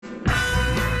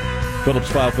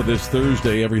Phillips File for this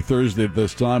Thursday. Every Thursday at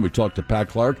this time, we talk to Pat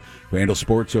Clarke, who handles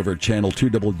sports over at Channel 2,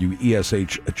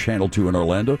 WESH Channel 2 in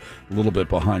Orlando. A little bit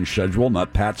behind schedule.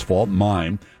 Not Pat's fault,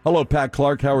 mine. Hello, Pat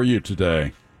Clarke. How are you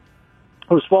today?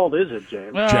 Whose fault is it,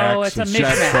 James? Oh, it's a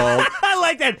Jack's fault. I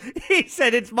like that. He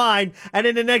said it's mine, and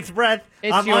in the next breath,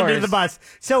 I'm yours. under the bus.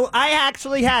 So I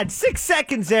actually had 6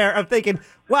 seconds there of thinking,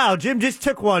 wow, Jim just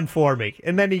took one for me.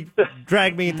 And then he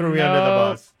dragged me and threw me under the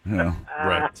bus. Yeah,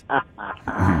 right.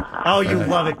 Oh, you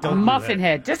love it, don't Muffin you?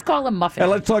 Head. Just call him Muffin Hey,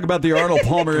 Head. let's talk about the Arnold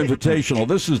Palmer Invitational.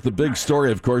 This is the big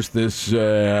story, of course.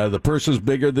 The purse is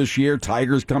bigger this year.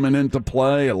 Tiger's coming into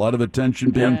play. A lot of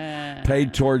attention being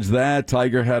paid towards that.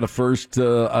 Tiger had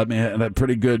had a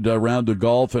pretty good round of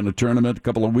golf in a tournament a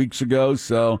couple of weeks ago.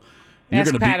 So you're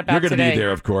going to be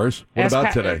there, of course. What Ask about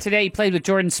Pat, today? Today he played with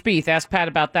Jordan Spieth. Ask Pat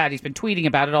about that. He's been tweeting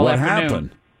about it all What afternoon.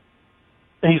 happened?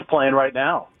 He's playing right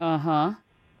now. Uh-huh.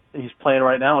 He's playing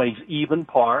right now. He's even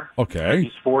par. Okay.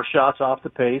 He's 4 shots off the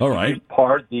pace. All right. He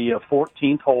parred the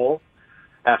 14th hole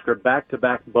after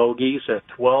back-to-back bogeys at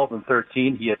 12 and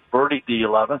 13. He had birdied the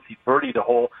 11th. He birdied a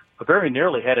hole, very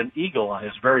nearly had an eagle on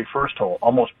his very first hole,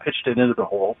 almost pitched it into the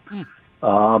hole.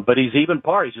 But he's even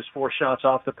par. He's just 4 shots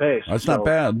off the pace. That's not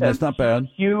bad. That's not bad.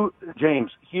 Huge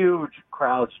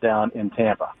crowds down in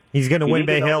Tampa. He's going to win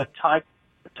Bay Hill.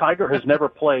 Tiger has never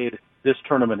played this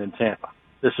tournament in Tampa.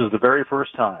 This is the very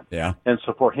first time. Yeah. And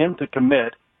so for him to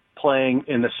commit playing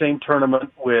in the same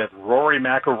tournament with Rory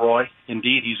McIlroy,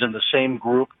 indeed he's in the same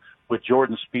group with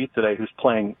Jordan Spieth today, who's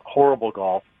playing horrible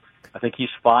golf. I think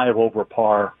he's 5 over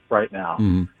par right now.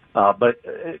 But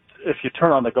if you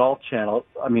turn on the Golf Channel,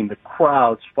 I mean, the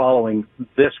crowds following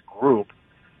this group,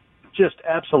 just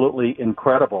absolutely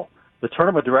incredible. The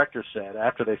tournament director said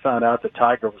after they found out that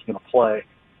Tiger was going to play,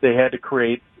 they had to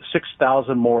create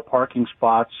 6,000 more parking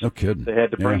spots. No kidding. They had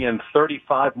to bring in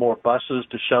 35 more buses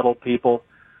to shuttle people.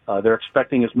 They're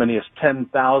expecting as many as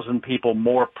 10,000 people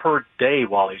more per day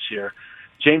while he's here.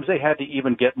 James, they had to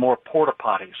even get more porta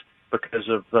potties because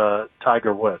of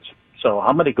Tiger Woods. So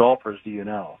how many golfers do you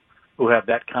know who have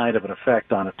that kind of an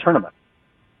effect on a tournament?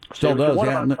 Still does, What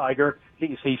yeah. about Tiger?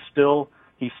 He still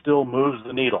moves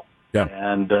the needle. Yeah.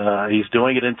 And he's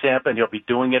doing it in Tampa, and he'll be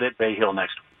doing it at Bay Hill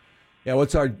next week. Yeah,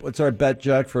 what's our bet,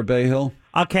 Jack, for Bay Hill?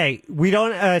 Okay, we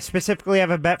don't specifically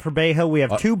have a bet for Bay Hill. We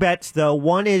have 2 bets, though.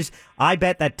 One is I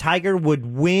bet that Tiger would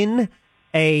win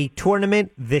a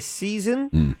tournament this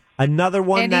season. Another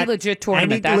one Any legit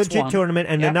tournament, that's one. tournament.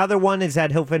 And another one is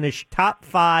that he'll finish top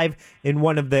 5 in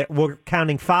one of the, we're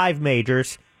counting 5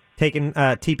 majors, taking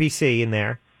TPC in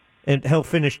there. And he'll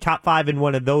finish top 5 in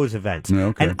one of those events.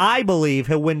 Okay. And I believe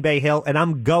he'll win Bay Hill, and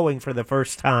I'm going for the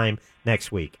first time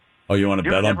next week. Oh, you want to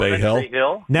bet on Bay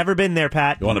Hill? Never been there,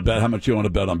 Pat. You want to bet? How much you want to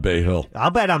bet on Bay Hill?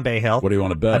 I'll bet on Bay Hill. What do you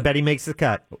want to bet? I bet he makes the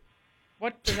cut.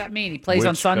 What does that mean? He plays Which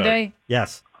on Sunday?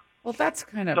 Yes. Well, that's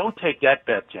kind of... Don't take that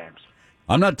bet, James.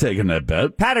 I'm not taking that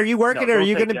bet. Pat, are you working No, or are don't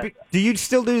you take going to that. be... Do you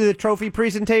still do the trophy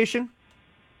presentation?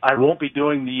 I won't be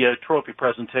doing the trophy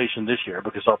presentation this year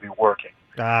because I'll be working.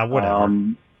 Whatever.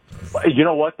 You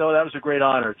know what, though? That was a great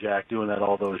honor, Jack, doing that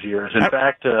all those years. In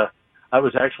fact, I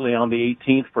was actually on the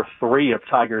 18th for 3 of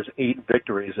Tiger's 8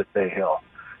 victories at Bay Hill.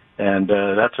 And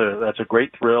that's a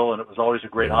great thrill, and it was always a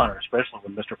great honor, especially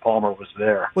when Mr. Palmer was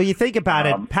there. Well, you think about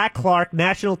it. Pat Clarke,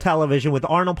 national television with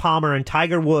Arnold Palmer and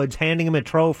Tiger Woods handing him a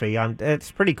trophy. It's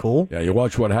pretty cool. Yeah, you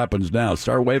watch what happens now.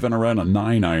 Start waving around a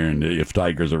 9-iron if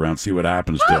Tiger's around. See what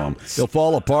happens to him. He'll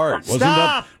fall apart. Wasn't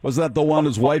that the one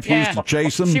his wife used to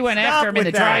chase him? She went after him in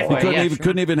the driveway. He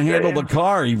couldn't even handle the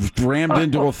car. He rammed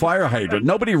into a fire hydrant.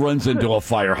 Nobody runs into a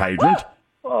fire hydrant.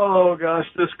 Oh, gosh,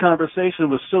 this conversation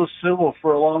was so civil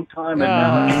for a long time, and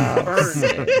now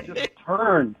it just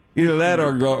turned. Either that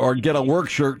or get a work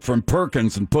shirt from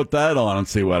Perkins and put that on and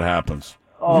see what happens.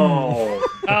 Oh,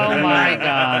 my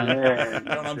God. You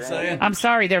know what I'm saying? I'm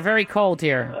sorry, they're very cold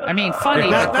here. I mean, funny.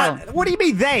 but cold. What do you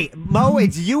mean they? Mo,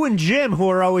 it's you and Jim who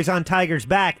are always on Tiger's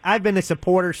back. I've been a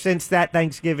supporter since that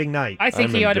Thanksgiving night. I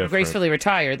think he ought to gracefully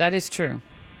retire. That is true.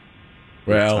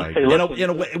 Well, Hey,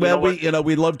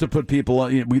 we love to put people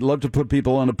on. We love to put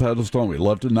people on a pedestal. And we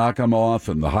love to knock them off,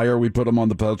 and the higher we put them on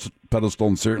the pedestal,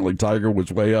 and certainly Tiger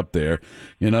was way up there.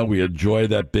 We enjoy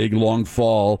that big long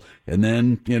fall, and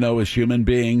then as human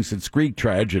beings, it's Greek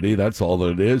tragedy. That's all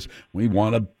that it is. We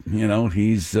want to,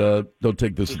 he's don't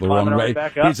take this the wrong way.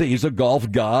 He's a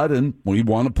golf god, and we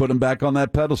want to put him back on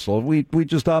that pedestal. We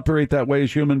just operate that way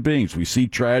as human beings. We see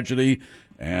tragedy,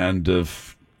 and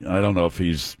I don't know if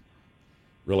he's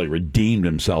really redeemed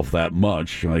himself that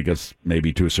much. I guess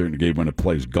maybe to a certain degree when it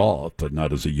plays golf, but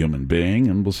not as a human being,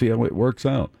 and we'll see how it works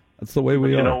out. That's the way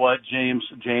we are. You know what, James?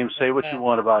 Say what you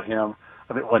want about him.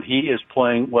 I mean, when he is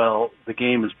playing well, the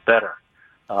game is better,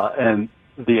 and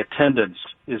the attendance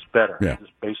is better. Yeah.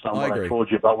 Just based on I what agree. I told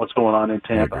you about what's going on in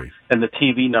Tampa, agree. and the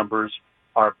TV numbers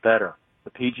are better.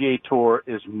 The PGA Tour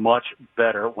is much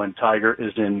better when Tiger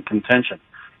is in contention.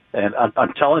 And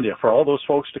I'm telling you, for all those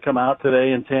folks to come out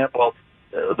today in Tampa, well,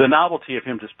 the novelty of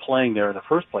him just playing there in the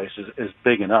first place is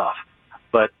big enough.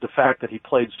 But the fact that he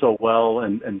played so well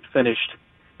and finished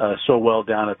so well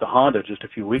down at the Honda just a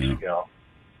few weeks ago,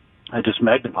 it just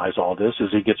magnifies all this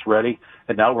as he gets ready.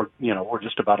 And now we're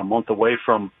just about a month away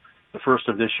from the first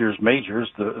of this year's majors,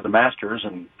 the Masters,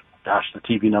 and gosh, the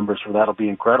TV numbers for that will be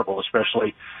incredible,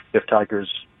 especially if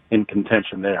Tiger's in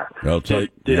contention there.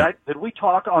 Did we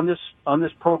talk on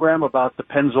this program about the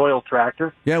Pennzoil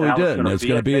tractor? Yeah, we did. It's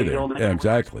going to be there. Hill Yeah,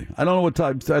 exactly. I don't know what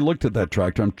time. I looked at that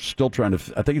tractor. I'm still trying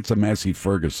to. I think it's a Massey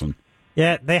Ferguson.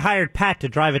 Yeah, they hired Pat to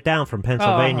drive it down from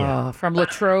Pennsylvania. From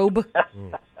Latrobe.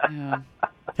 Yeah.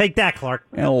 Take that, Clarke.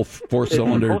 Yeah, old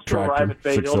four-cylinder tractor. Arrive at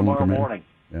Bay Hill tomorrow morning.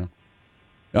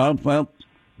 Yeah. Well.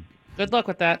 Good luck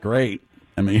with that. Great.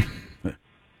 I mean.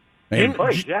 Hey,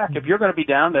 Jack, if you're going to be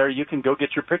down there, you can go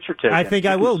get your picture taken. I think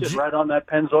I will. Sit right on that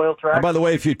Pennzoil track. By the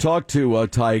way, if you talk to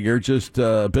Tiger, just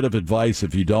a bit of advice,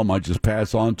 if you don't mind, just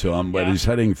pass on to him. But he's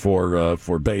heading for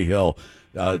Bay Hill.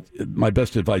 My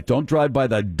best advice: don't drive by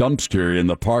that dumpster in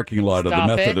the parking lot of the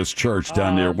Methodist Church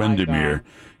down near Windermere.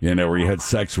 Where he had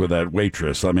sex with that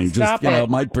waitress. I mean, it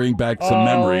might bring back some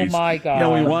memories. Oh my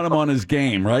God! We want him on his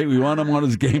game, right? We want him on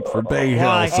his game for Bay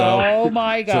Hill. So, oh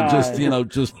my God! So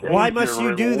just why must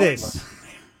you do this?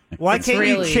 Why can't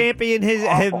you champion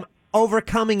him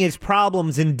overcoming his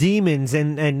problems and demons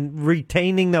and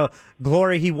retaining the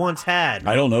glory he once had?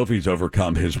 I don't know if he's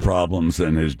overcome his problems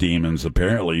and his demons.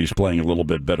 Apparently, he's playing a little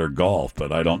bit better golf,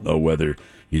 but I don't know whether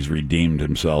he's redeemed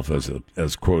himself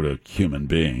as quote a human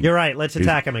being. You're right. Let's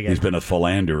attack him again. He's been a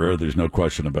philanderer. There's no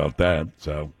question about that.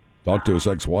 So talk to his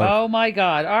ex-wife. Oh my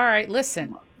God! All right,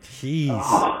 listen.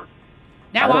 Jeez.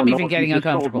 Now I'm even getting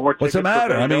uncomfortable. What's the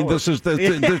matter? I mean, this is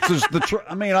the.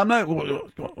 I mean, I'm not.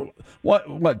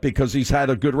 What? Because he's had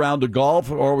a good round of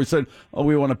golf, or we said,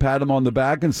 we want to pat him on the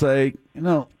back and say, I don't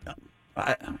know.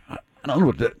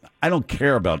 I don't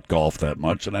care about golf that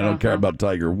much, and I don't care about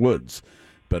Tiger Woods.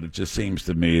 But it just seems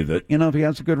to me that if he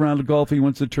has a good round of golf, he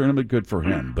wins the tournament. Good for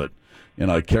him. But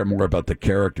I care more about the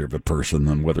character of a person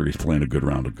than whether he's playing a good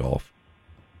round of golf.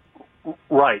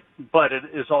 Right, but it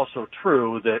is also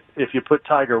true that if you put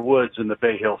Tiger Woods in the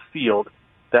Bay Hill field,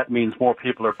 that means more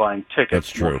people are buying tickets, That's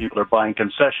true. More people are buying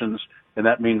concessions, and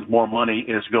that means more money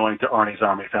is going to Arnie's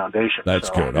Army Foundation.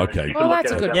 That's good. Okay. Well,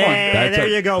 that's a good point. Yeah, there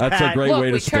you go, That's Pat. a great way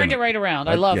to spin it. We turned it right around.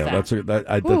 I love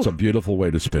that. That's a beautiful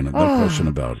way to spin it. No question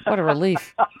about it. What a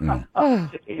relief.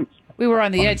 We were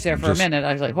on the edge there for a minute.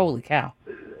 I was like, holy cow.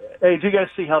 Hey, did you guys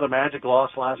see how the Magic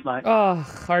lost last night? Oh,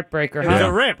 heartbreaker. It was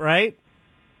a rip, right?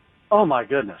 Oh, my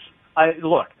goodness.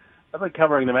 Look, I've been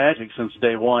covering the Magic since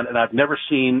day one, and I've never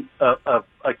seen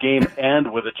a game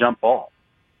end with a jump ball.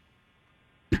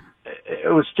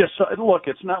 It was just, look,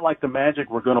 it's not like the Magic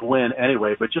were going to win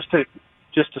anyway, but just to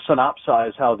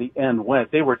synopsize how the end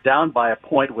went, they were down by a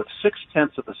point with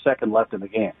 0.6 of a second left in the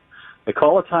game. They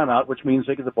call a timeout, which means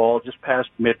they get the ball just past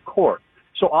midcourt.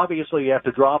 So obviously you have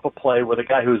to drop a play where the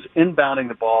guy who's inbounding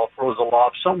the ball throws a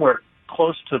lob somewhere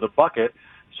close to the bucket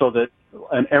so that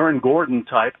an Aaron Gordon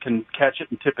type can catch it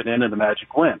and tip it in and the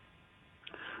Magic win.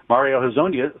 Mario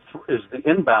Hezonja is the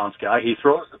inbounds guy. He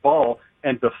throws the ball,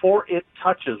 and before it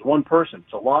touches one person,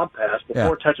 it's a lob pass,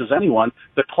 before it touches anyone,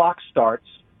 the clock starts,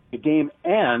 the game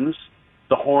ends,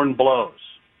 the horn blows.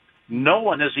 No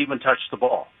one has even touched the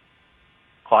ball.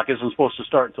 Clock isn't supposed to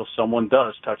start until someone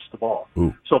does touch the ball.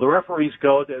 Ooh. So the referees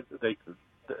go,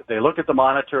 they look at the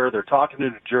monitor, they're talking to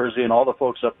New Jersey and all the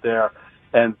folks up there,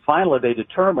 and finally they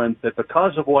determined that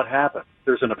because of what happened,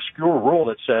 there's an obscure rule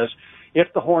that says if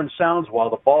the horn sounds while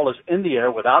the ball is in the air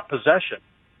without possession,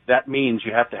 that means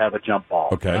you have to have a jump ball.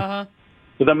 Okay. Uh-huh.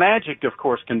 The Magic, of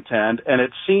course, contend, and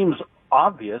it seems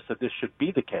obvious that this should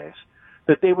be the case,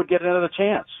 that they would get another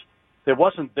chance. It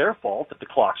wasn't their fault that the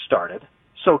clock started.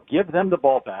 So give them the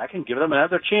ball back and give them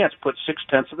another chance. Put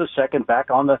 0.6 of a second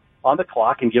back on the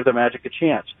clock and give the Magic a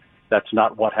chance. That's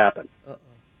not what happened.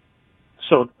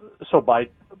 So by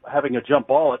having a jump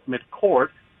ball at midcourt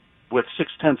with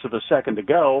 0.6 of a second to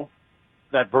go,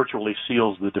 that virtually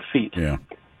seals the defeat. Yeah.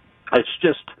 It's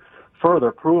just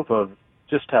further proof of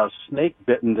just how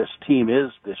snake-bitten this team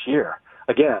is this year.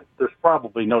 Again, there's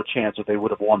probably no chance that they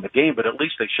would have won the game, but at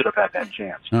least they should have had that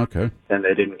chance. Okay. And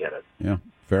they didn't get it. Yeah,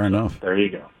 fair enough. There you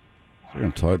go.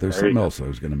 There's something else I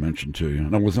was going to mention to you,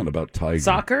 and it wasn't about Tiger.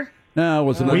 Soccer? No, it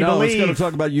wasn't. We No, I was believe. going to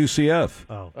talk about UCF.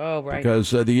 Oh, right.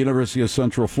 Because the University of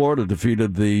Central Florida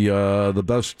defeated the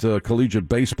best collegiate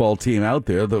baseball team out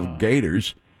there, the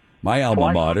Gators, my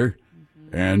alma mater.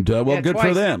 And, well, Yeah, good for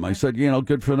twice. them. I said,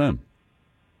 good for them.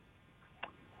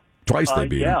 Twice they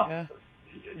beat them.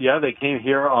 Yeah, they came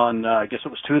here on, I guess it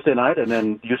was Tuesday night, and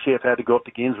then UCF had to go up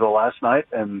to Gainesville last night,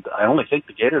 and I only think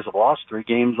the Gators have lost 3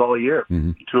 games all year.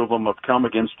 Mm-hmm. 2 of them have come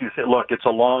against UCF. Look, it's a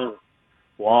long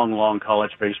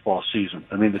college baseball season.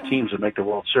 I mean, the teams that make the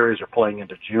World Series are playing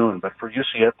into June, but for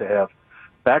UCF to have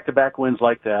back-to-back wins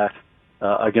like that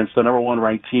against the number 1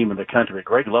 ranked team in the country,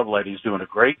 Greg Lovelady's doing a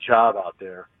great job out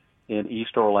there in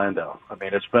East Orlando. I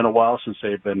mean, it's been a while since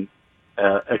they've been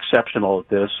exceptional at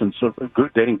this, and so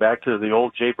dating back to the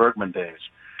old Jay Bergman days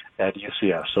at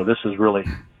UCF. So this is really,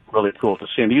 really cool to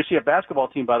see. And the UCF basketball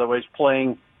team, by the way, is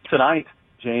playing tonight,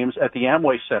 James, at the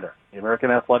Amway Center. The American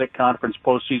Athletic Conference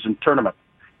postseason tournament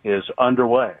is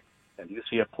underway, and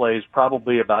UCF plays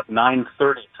probably about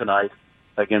 9:30 tonight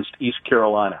against East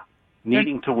Carolina,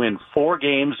 needing to win 4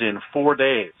 games in 4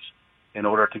 days in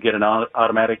order to get an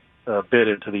automatic bid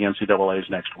into the NCAA's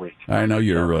next week. I know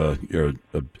you're a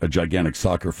gigantic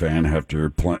soccer fan after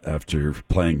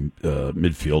playing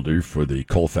midfielder for the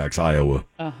Colfax, Iowa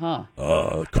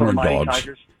Corn Dogs.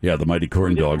 Tigers. Yeah, the Mighty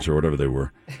Corn Dogs or whatever they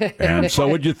were. And so,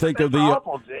 what'd you think of the?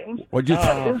 Awful, James. What'd you?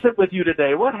 What is it with you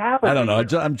today? What happened? I don't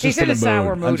know. I'm just He's in a mood.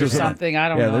 sour I'm mood or just in a- something. I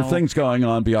don't Yeah, know. there are things going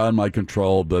on beyond my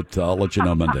control, but I'll let you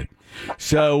know Monday.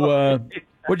 So,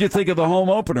 what'd you think of the home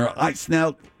opener? Now,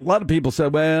 a lot of people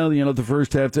said, well, the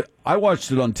first half. I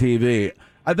watched it on TV.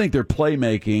 I think their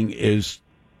playmaking is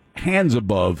hands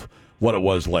above what it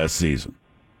was last season.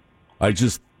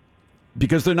 Because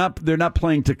they're not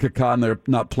playing to Kaká and they're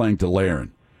not playing to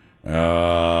Laren.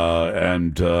 I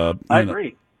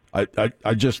agree.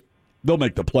 I just they'll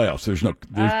make the playoffs.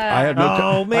 I have no.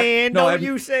 Oh man, I don't have-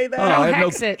 you say that? I have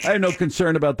hex no. it. I have no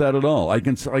concern about that at all. I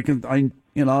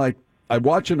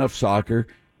watch enough soccer,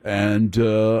 and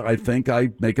I think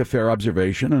I make a fair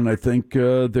observation, and I think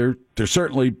they're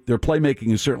certainly their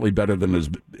playmaking is certainly better than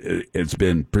it's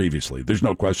been previously. There's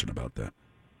no question about that.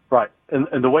 Right.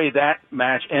 And the way that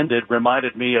match ended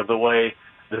reminded me of the way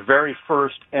the very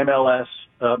first MLS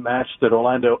match that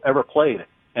Orlando ever played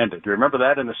ended. Do you remember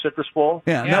that in the Citrus Bowl?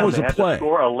 Yeah, that was they a had play. To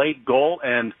score a late goal,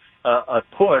 and a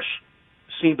push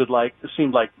seemed like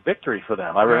victory for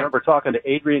them. I remember talking to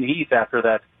Adrian Heath after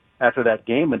that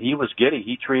game, and he was giddy.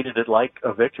 He treated it like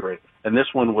a victory, and this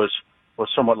one was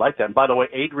somewhat like that. And by the way,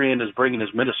 Adrian is bringing his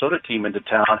Minnesota team into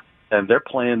town, and they're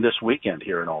playing this weekend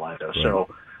here in Orlando. Right. So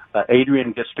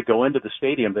Adrian gets to go into the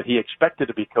stadium that he expected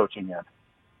to be coaching in.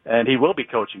 And he will be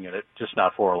coaching in it, just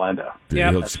not for Orlando.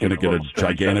 Yeah, he's going to get a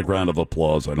gigantic round of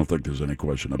applause. I don't think there's any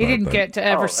question about that. He didn't get to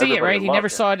ever see it, right? He never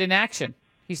saw it in action.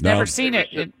 He's never seen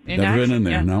it in never action. been in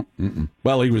there, Yeah. no. Mm-mm.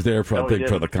 Well, he was there for, No, I think,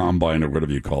 for the combine or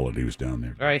whatever you call it. He was down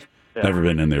there. Right. Yeah. Never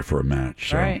been in there for a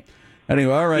match. So. Right.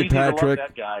 Anyway, all right, easy Patrick. To love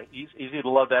that guy. Easy to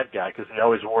love that guy because he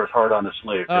always wore his heart on his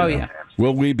sleeve. Oh, yeah.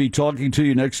 Will we be talking to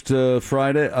you next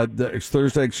Friday? Next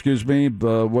Thursday, excuse me.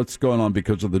 What's going on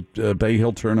because of the Bay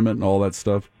Hill tournament and all that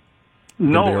stuff?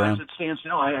 No, as it stands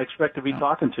now, I expect to be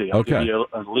talking to you. I'll give you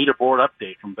a leaderboard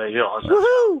update from Bay Hill. How's that?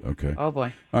 Woohoo! Okay. Oh,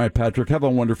 boy. All right, Patrick, have a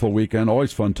wonderful weekend.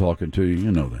 Always fun talking to you.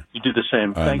 You know that. You do the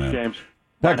same. All right, Thanks, man. James.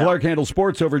 Pat Clarke handles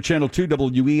sports over Channel 2,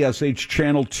 WESH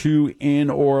Channel 2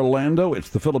 in Orlando. It's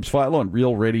the Phillips File on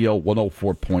Real Radio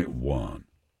 104.1.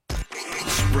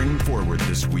 Spring forward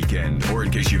this weekend, or in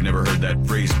case you've never heard that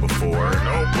phrase before.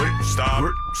 No, wait,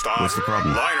 stop. Stop. What's the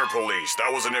problem? Liner police.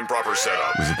 That was an improper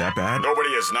setup. Was it that bad? Nobody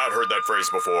has not heard that phrase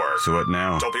before. So what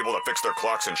now? Tell people to fix their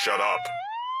clocks and shut up.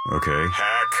 Okay.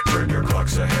 Hack. Turn your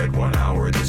clocks ahead 1 hour this